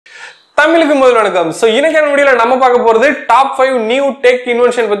தமிழுக்கு முதல் வணக்கம். சோ இன்னைக்கான வீடியோல நம்ம பார்க்க போறது டாப் 5 நியூ டெக்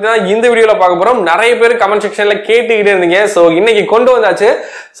இன்வென்ஷன் பத்தி தான் இந்த வீடியோல பார்க்க போறோம். நிறைய பேர் கமெண்ட் செக்ஷன்ல கேட்டுக்கிட்டே இருந்தீங்க. சோ இன்னைக்கு கொண்டு வந்தாச்சு.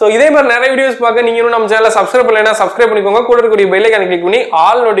 சோ இதே மாதிரி நிறைய வீடியோஸ் பார்க்க நீங்க இன்னும் நம்ம சேனலை சப்ஸ்கிரைப் பண்ணலைனா சப்ஸ்கிரைப் பண்ணிக்கோங்க. கூட இருக்கக்கூடிய பெல் ஐகானை கிளிக் பண்ணி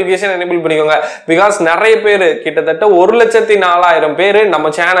ஆல் நோட்டிஃபிகேஷன் எனேபிள் பண்ணிக்கோங்க. பிகாஸ் நிறைய பேர் கிட்டத்தட்ட 1,04,000 பேர்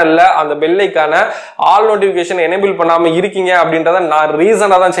நம்ம சேனல்ல அந்த பெல் ஐகானை ஆல் நோட்டிஃபிகேஷன் எனேபிள் பண்ணாம இருக்கீங்க அப்படின்றத நான்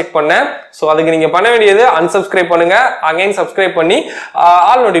ரீசனா தான் செக் பண்ணேன். சோ அதுக்கு நீங்க பண்ண வேண்டியது unsubscribe பண்ணுங்க, அகைன் சப்ஸ்கிரைப் பண்ணி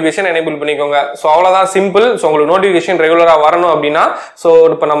ஆல் நோட்டிஃபிகேஷன் எனேபிள் பண்ணிக்கோங்க. சோ அவ்வளவுதான், சிம்பிள். சோ உங்களுக்கு நோட்டிஃபிகேஷன் ரெகுலரா வரணும் அப்படினா சோ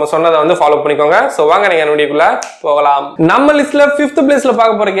இப்ப நம்ம சொன்னதை வந்து ஃபாலோ பண்ணிக்கோங்க. சோ வாங்க நீங்க வீடியோக்குள்ள போகலாம். நம்ம லிஸ்ட்ல 5th பிளேஸ்ல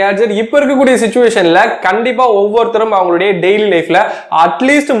பார்க்க போற கேட்ஜெட் இப்ப இருக்கக்கூடிய சிச்சுவேஷன்ல கண்டிப்பா ஒவ்வொருத்தரும் அவங்களுடைய டெய்லி லைஃப்ல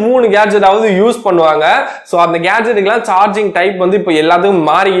அட்லீஸ்ட் 3 கேட்ஜெட்டாவது யூஸ் பண்ணுவாங்க. சோ அந்த கேட்ஜெட்டுக்குலாம் சார்ஜிங் டைப் வந்து இப்ப எல்லாத்துக்கும்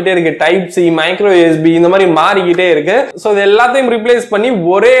மாறிக்கிட்டே இருக்கு. டைப் சி, மைக்ரோ யூஎஸ்பி இந்த மாதிரி மாறிக்கிட்டே இருக்கு. சோ இது எல்லாத்தையும் ரிப்ளேஸ் பண்ணி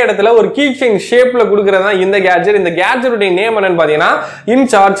ஒரே இடத்துல ஒரு கீ செயின் ஷேப்ல கொடுக்கறதா இந்த கேட்ஜெட். இந்த கேட்ஜெட்டோட நேம் என்னன்னு பாத்தீங்கன்னா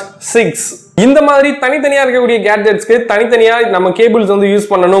இன்சார்ஜ் 6. இந்த மாதிரி தனித்தனியா இருக்கக்கூடிய கேட்ஜெட்ஸ்க்கு தனித்தனியா நம்ம கேபிள்ஸ் வந்து யூஸ்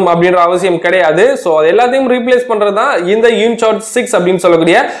பண்ணணும் அப்படின்ற அவசியம் கிடையாது. சோ அது எல்லாத்தையும் ரீப்ளேஸ் பண்றது தான் இந்த இன்சார்ஜ் 6 அப்படின்னு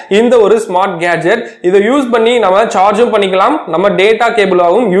சொல்லக்கூடிய இந்த ஒரு ஸ்மார்ட் கேட்ஜெட். இதை யூஸ் பண்ணி நம்ம சார்ஜும் பண்ணிக்கலாம், நம்ம டேட்டா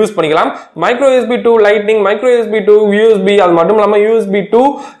கேபிளாவும் யூஸ் பண்ணிக்கலாம். Micro USB to lightning, micro USB to USB, அது மட்டும் இல்லாம USB to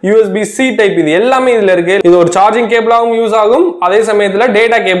USB C type, இது எல்லாமே இதுல இருக்கு. இது ஒரு சார்ஜிங் கேபிளாவும் யூஸ் ஆகும், அதே சமயத்துல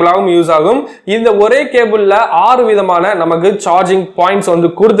டேட்டா கேபிளாவும் யூஸ் ஆகும். இந்த ஒரே கேபிள்ல 6 விதமான நமக்கு சார்ஜிங் பாயிண்ட்ஸ் வந்து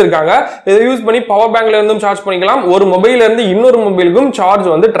கொடுத்திருக்காங்க. இதை யூஸ் பண்ணி பவர் பேங்க்ல இருந்தும் சார்ஜ் பண்ணிக்கலாம், ஒரு மொபைல்ல இருந்து இன்னொரு மொபைலுக்கும் சார்ஜ்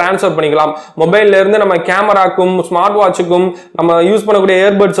வந்து டிரான்ஸ்ஃபர் பண்ணிக்கலாம். மொபைல்ல இருந்து நம்ம கேமராக்கும், ஸ்மார்ட் வாட்சுக்கும், நம்ம யூஸ் பண்ணக்கூடிய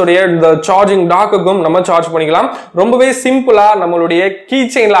இயர்பட்ஸ் உடைய இந்த சார்ஜிங் டாக்குக்கும் நம்ம சார்ஜ் பண்ணிக்கலாம். ரொம்பவே சிம்பிளா நம்மளுடைய கீ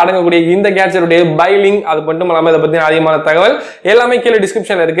செயின்ல அடங்கக்கூடிய இந்த கேட்ஜெட் உடைய பைலிங், அது மட்டும் இல்லாம இதை பத்தி அதிகமான தகவல் எல்லாமே கீழே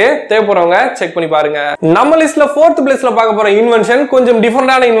டிஸ்கிரிப்ஷன்ல இருக்கு, தேவைப்படுறவங்க செக் பண்ணி பாருங்க. நம்ம லிஸ்ட்ல 4th பிளேஸ்ல பார்க்க போற இன்வென்ஷன் கொஞ்சம்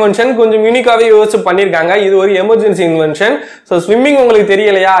டிஃபரெண்டான இன்வென்ஷன், கொஞ்சம் யூனிக்காவே யோசிச்சு பண்ணிருக்காங்க. இது ஒரு எமர்ஜென்சி இன்வென்ஷன். சோ ஸ்விம்மிங் உங்களுக்கு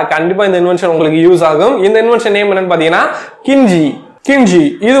தெரியலையா, கண்டிப்பா இந்த இன்வென்ஷன் உங்களுக்கு யூஸ் ஆகும். இந்த இன்வென்ஷன் நேம் என்னன்னு பாத்தீங்கன்னா கிஞ்சி.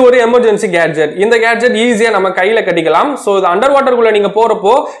 இது ஒரு எமர்ஜென்சி கேட்ஜெட். இந்த கேட்ஜெட் ஈஸியா நம்ம கையில கட்டிக்கலாம். சோ இது அண்டர் வாட்டருக்குள்ள நீங்க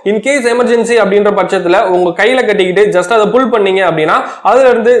போறப்போ இன்கேஸ் எமர்ஜென்சி அப்படின்ற பட்சத்துல உங்க கையில கட்டிக்கிட்டு ஜஸ்ட் அதை புல் பண்ணீங்க அப்படின்னா அதுல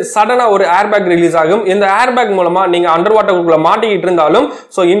இருந்து சடனா ஒரு ஏர் பேக் ரிலீஸ் ஆகும். இந்த ஏர் பேக் மூலமா நீங்க அண்டர் வாட்டருக்குள்ள மாட்டிக்கிட்டு இருந்தாலும்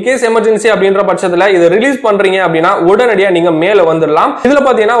சோ இன்கேஸ் எமர்ஜென்சி அப்படின்ற பட்சத்துல இதை ரிலீஸ் பண்றீங்க அப்படின்னா உடனடியா நீங்க மேல வந்துடலாம். இதுல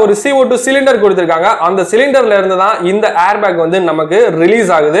பாத்தீங்கன்னா ஒரு CO2 சிலிண்டர் கொடுத்திருக்காங்க. அந்த சிலிண்டர்ல இருந்து தான் இந்த ஏர் பேக் வந்து நமக்கு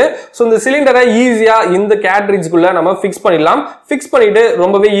ரிலீஸ் ஆகுது. சோ இந்த சிலிண்டரை ஈஸியா இந்த கேட்ரிட்ஜ்க்குள்ள நம்ம ஃபிக்ஸ் பண்ணிடலாம். ஃபிக்ஸ் பண்ணிட்டு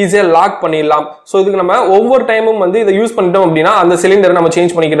ரொம்பவே ஈஸியா லாக் பண்ணிடலாம். சோ இதுக்கு நம்ம ஒவ்வொரு டைமும் வந்து இதை யூஸ் பண்ணிட்டோம் அப்படின்னா அந்த சிலிண்டரை நம்ம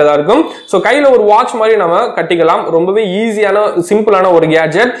சேஞ்ச் பண்ணிக்கிறதா இருக்கும். சோ கையில ஒரு வாட்ச் மாதிரி நம்ம கட்டிக்கலாம். ரொம்பவே ஈஸியான சிம்பிளான ஒரு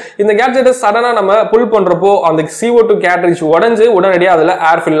கேட்ஜெட். இந்த கேட்ஜெட்டை சடனா நம்ம புல் பண்றப்போ அந்த CO2 கேட்ரிட்ஜ் உடைஞ்சு உடனடியாக அதுல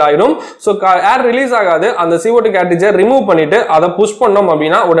ஏர் ஃபில் ஆயிடும். சோ ஏர் ரிலீஸ் ஆகாது. அந்த CO2 கேட்ரிட்ஜை ரிமூவ் பண்ணிட்டு அதை புஷ் பண்ணோம்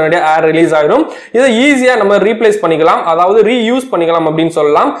அப்படின்னா உடனடியாக ஏர் ரிலீஸ் ஆயிடும். இதை ஈஸியா நம்ம ரீப்ளேஸ் பண்ணிக்கலாம், அதாவது ரீயூஸ் பண்ணிக்கலாம் அப்படின்னு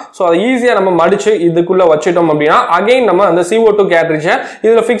சொல்லலாம். சோ அதை ஈஸியா நம்ம மடிச்சு இதுக்குள்ள வச்சிட்டோம் அப்படின்னா அகைன் நம்ம அந்த CO2 கேட்ரிட்ஜை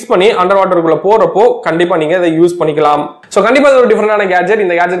இதுல ஃபிக்ஸ் பண்ணி அண்டர் வாட்டருக்குள்ள போறப்போ கண்டிப்பா நீங்க இதை யூஸ் பண்ணிக்கலாம். சோ கண்டிப்பா இது ஒரு டிஃபரெண்டான கேட்ஜெட்.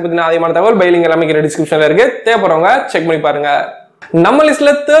 இந்த கேட்ஜெட் பத்தின அதிகமான தகவல் பைலிங் எல்லாமே கீழே டிஸ்கிரிப்ஷன்ல இருக்கு, தேவைப்படுறவங்க செக் பண்ணி பாருங்க. நம்ம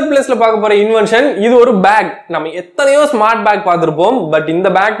லிஸ்ட்ல 3rd பிளேஸ்ல பார்க்க போற இன்வென்ஷன் இது ஒரு பேக். நம்ம எத்தனையோ ஸ்மார்ட் பேக் பார்த்திருப்போம், பட் இந்த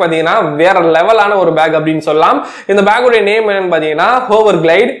பேக் பாத்தீங்கன்னா வேற லெவலான ஒரு பேக் அப்படின்னு சொல்லலாம். இந்த பேக்கோட நேம் என்னன்னு பாத்தீங்கன்னா ஹோவர்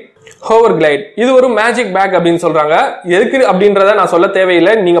கிளைட். இது ஒரு மேஜிக் பேக் அப்படின்னு சொல்றாங்க. எதுக்கு அப்படின்றத நான் சொல்ல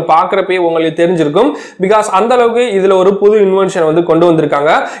தேவையில்லை, நீங்க பாக்குறப்பே உங்களுக்கு தெரிஞ்சிருக்கும். பிகாஸ் அந்த அளவுக்கு இதுல ஒரு புது இன்வென்ஷன் வந்து கொண்டு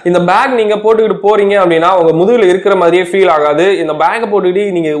வந்திருக்காங்க. இந்த பேக் நீங்க போட்டுக்கிட்டு போறீங்க அப்படின்னா உங்க முதுகுல இருக்கிற மாதிரியே ஃபீல் ஆகாது. இந்த பேக்கை போட்டுக்கிட்டு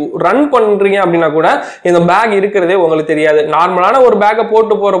நீங்க ரன் பண்றீங்க அப்படின்னா கூட இந்த பேக் இருக்கிறதே உங்களுக்கு தெரியாது. நார்மலான ஒரு பேக்கை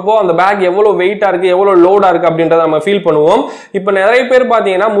போட்டு போறப்போ அந்த பேக் எவ்வளவு வெயிட்டா இருக்கு, எவ்வளவு லோடா இருக்கு அப்படின்றத நம்ம ஃபீல் பண்ணுவோம். இப்ப நிறைய பேர்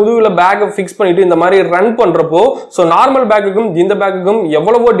பாத்தீங்கன்னா முதுகுல பேக்கை ஃபிக்ஸ் பண்ணிட்டு இந்த மாதிரி ரன் பண்றப்போ சோ நார்மல் பேக்குக்கும் இந்த பேக்குக்கும்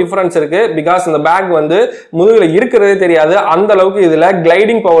எவ்வளவோ டிஃபரன்ஸ் இருக்கு. பிகாஸ் இந்த பேக் வந்து முதுகுல இருக்கிறதே தெரியாது, அந்த அளவுக்கு இதுல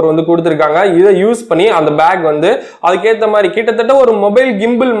கிளைடிங் பவர் வந்து கொடுத்திருக்காங்க. இதை யூஸ் பண்ணி அந்த பேக் வந்து அதுக்கேற்ற மாதிரி கிட்டத்தட்ட ஒரு மொபைல்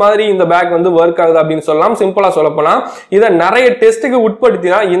கிம்பிள் மாதிரி இந்த பேக் வந்து ஒர்க் ஆகுது அப்படின்னு சொல்லலாம். சிம்பிளா சொல்லப்போனா இதை நிறைய டெஸ்ட்டுக்கு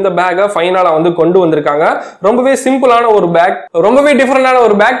உட்படுத்தி தான் இந்த பேக்கை ஃபைனலா வந்து கொண்டு வந்திருக்காங்க. ரொம்பவே சிம்பிளான ஒரு பேக், ரொம்பவே டிஃபரெண்டான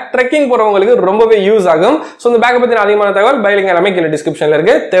ஒரு பேக், ட்ரெக்கிங் போறவங்களுக்கு ரொம்பவே யூஸ் ஆகும். சோ இந்த பேக்கை பத்தின அதிகமான தகவல் பைலிங் எல்லாமே கீழே டிஸ்கிரிப்ஷன்ல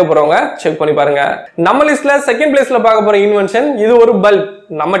இருக்கு, தேவைப்படுறவங்க செக் பண்ணி பாருங்க. நம்ம லிஸ்ட்ல 2nd பிளேஸ்ல பார்க்க போற இன்வென்ஷன் இது ஒரு பல்ப்.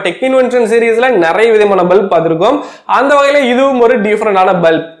 நம்ம டெக் இன்வென்ஷன் சீரிஸ்ல நிறைய விதமான பல்ப் பார்த்திருக்கோம். அந்த வகையில இதுவும் ஒரு டிஃபரெண்டான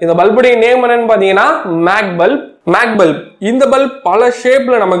பல்ப். இந்த பல்புடைய நேம் என்னன்னு பாத்தீங்கன்னா மேக் பல்ப். Make bulb. இந்த பல்ப் பல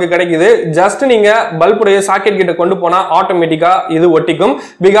ஷேப்ல நமக்கு கிடைக்குது. ஜஸ்ட் நீங்க பல்புடைய சாக்கெட் கிட்ட கொண்டு போனா ஆட்டோமேட்டிக்கா இது ஒட்டிக்கும்.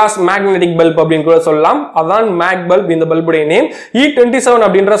 பிகாஸ் மேக்னெட்டிக் பல்ப் அப்படின்னு கூட சொல்லலாம். அதான் மேக் பல்ப் இந்த பல்புடைய நேம். E27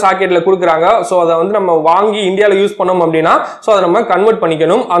 அப்படின்ற சாக்கெட்ல கொடுக்குறாங்க. ஸோ அதை வந்து நம்ம வாங்கி இந்தியாவில் யூஸ் பண்ணோம் அப்படின்னா ஸோ அதை நம்ம கன்வெர்ட்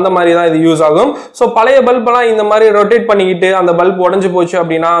பண்ணிக்கணும். அந்த மாதிரி தான் இது யூஸ் ஆகும். ஸோ பழைய பல்பெல்லாம் இந்த மாதிரி ரொட்டேட் பண்ணிக்கிட்டு அந்த பல்ப் உடஞ்சு போச்சு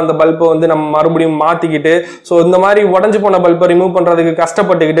அப்படின்னா அந்த பல்பை வந்து நம்ம மறுபடியும் மாத்திக்கிட்டு ஸோ இந்த மாதிரி உடஞ்சு போன பல்பை ரிமூவ் பண்றதுக்கு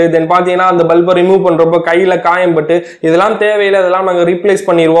கஷ்டப்பட்டுக்கிட்டு தென் பார்த்தீங்கன்னா அந்த பல்பை ரிமூவ் பண்றப்போ கையில காயம் பட்டு இதெல்லாம் தேவையில்லை, இதெல்லாம் நாங்கள் ரீப்ளேஸ்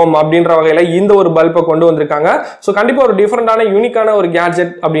பண்ணிடுவோம் அப்படின்ற வகையில இந்த ஒரு பல்பை கொண்டு வந்திருக்காங்க. ஸோ கண்டிப்பா ஒரு டிஃபரெண்டான யூனிக்கான ஒரு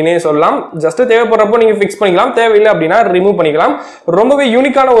கேட்ஜெட் அப்படின்னே சொல்லலாம். ஜஸ்ட் தேவைப்படுறப்போ நீங்க ஃபிக்ஸ் பண்ணிக்கலாம், தேவையில்லை அப்படின்னா ரிமூவ் பண்ணிக்கலாம். ரொம்பவே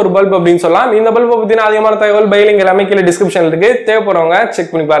யூனிக்கான ஒரு பல்ப் அப்படின்னு சொல்லலாம். இந்த பல்பை பத்தின அதிகமான தகவல் பைலிங் எல்லாமே கீழே டிஸ்கிரிப்ஷன்ல இருக்கு, தேவைப்படுறவங்க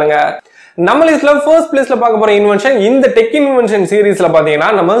செக் பண்ணி பாருங்க. நம்ம லிஸ்ட்ல ஃபர்ஸ்ட் பிளேஸ்ல பார்க்க போற இன்வென்ஷன் இந்த டெக் இன்வென்ஷன் சீரிஸ்ல பாத்தீங்கன்னா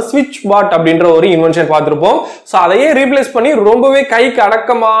நம்ம ஸ்விட்ச் பாட் அப்படின்ற ஒரு இன்வென்ஷன் பார்த்திருப்போம். சோ அதையே ரீப்ளேஸ் பண்ணி ரொம்பவே கைக்கு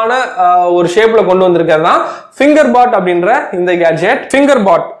அடக்கமான ஒரு ஷேப்ல கொண்டு வந்திருக்கிறது தான் ஃபிங்கர் பாட் அப்படின்ற இந்த கேட்ஜெட். ஃபிங்கர்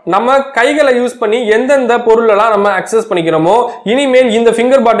பாட் நம்ம கைகளை யூஸ் பண்ணி எந்தெந்த பொருளெல்லாம் நம்ம அக்சஸ் பண்ணிக்கிறோமோ இனிமேல் இந்த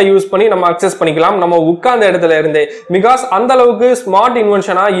ஃபிங்கர் பாட்டை யூஸ் பண்ணி நம்ம அக்சஸ் பண்ணிக்கலாம் நம்ம உட்கார்ந்த இடத்துல இருந்தே. பிகாஸ் அந்த அளவுக்கு ஸ்மார்ட்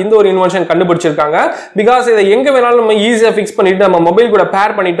இன்வென்ஷனா இந்த ஒரு இன்வென்ஷன் கண்டுபிடிச்சிருக்காங்க. பிகாஸ் இதை எங்க வேணாலும் நம்ம ஈஸியா ஃபிக்ஸ் பண்ணிட்டு நம்ம மொபைல் கூட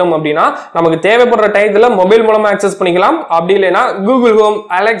பேர் பண்ணிட்டோம் அப்படின்னா நமக்கு தேவைப்படுற டயத்துல மொபைல் மூலமா அக்சஸ் பண்ணிக்கலாம். அப்படி இல்லைன்னா கூகுள் ஹோம்,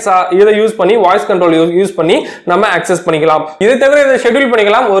 அலெக்சா இதை யூஸ் பண்ணி வாய்ஸ் கண்ட்ரோல் யூஸ் பண்ணி நம்ம அக்சஸ் பண்ணிக்கலாம். இதை தவிர இதை ஷெட்யூல்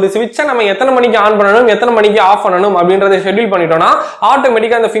பண்ணிக்கலாம். ஒரு ஸ்விட்சை நம்ம எத்தனை மணிக்கு ஆன் பண்ணணும், எத்தனை மணிக்கு ஆஃப் பண்ணணும் அப்படின்றத ஷெட்யூல் பண்ணிட்டோம்னா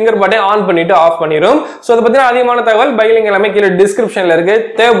ஆட்டோமேட்டிக்கா அந்த ஃபிங்கர் பாட்டை ஆன் பண்ணிட்டு ஆஃப் பண்ணிரும். சோ அதை பத்தின அதிகமான தகவல் பைலிங் எல்லாமே கீழே டிஸ்கிரிப்ஷன்ல இருக்கு,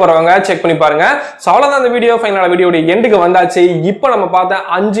 தேவைப்படுறவங்க செக் பண்ணி பாருங்க. சோ அவ்வளவுதான் இந்த வீடியோ. ஃபைனலா வீடியோட எண்டுக்கு வந்தாச்சு. இப்போ நம்ம பார்த்த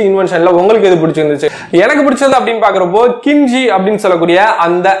 5 இன்வென்ஷன்ல உங்களுக்கு எது பிடிச்சிருந்துச்சு? எனக்கு பிடிச்சது அப்படின்னு பாக்குறப்போ கின்ஜி அப்படின்னு சொல்லக்கூடிய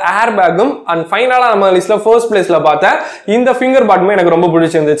அந்த ஏர் பேக்கும் அண்ட் ஃபைனலா நம்ம லிஸ்ட்ல ஃபர்ஸ்ட் பிளேஸ்ல பார்த்த இந்த ஃபிங்கர் பாட்டுமே எனக்கு ரொம்ப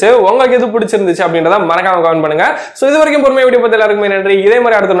பிடிச்சிருந்துச்சு. உங்களுக்கு எது பிடிச்சிருந்துச்சு அப்படின்றத மறக்காம கமெண்ட் பண்ணுங்க. சோ இது வரைக்கும் பொறுமையா வீடியோ பார்த்த எல்லாருக்குமே நன்றி. இதே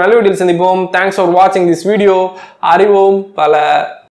மாதிரி அடுத்த நல்ல வீடியோல சந்திப்போம். தேங்க்ஸ் ஃபார் வாட்சிங் திஸ் வீடியோ. அறிவோம் பல.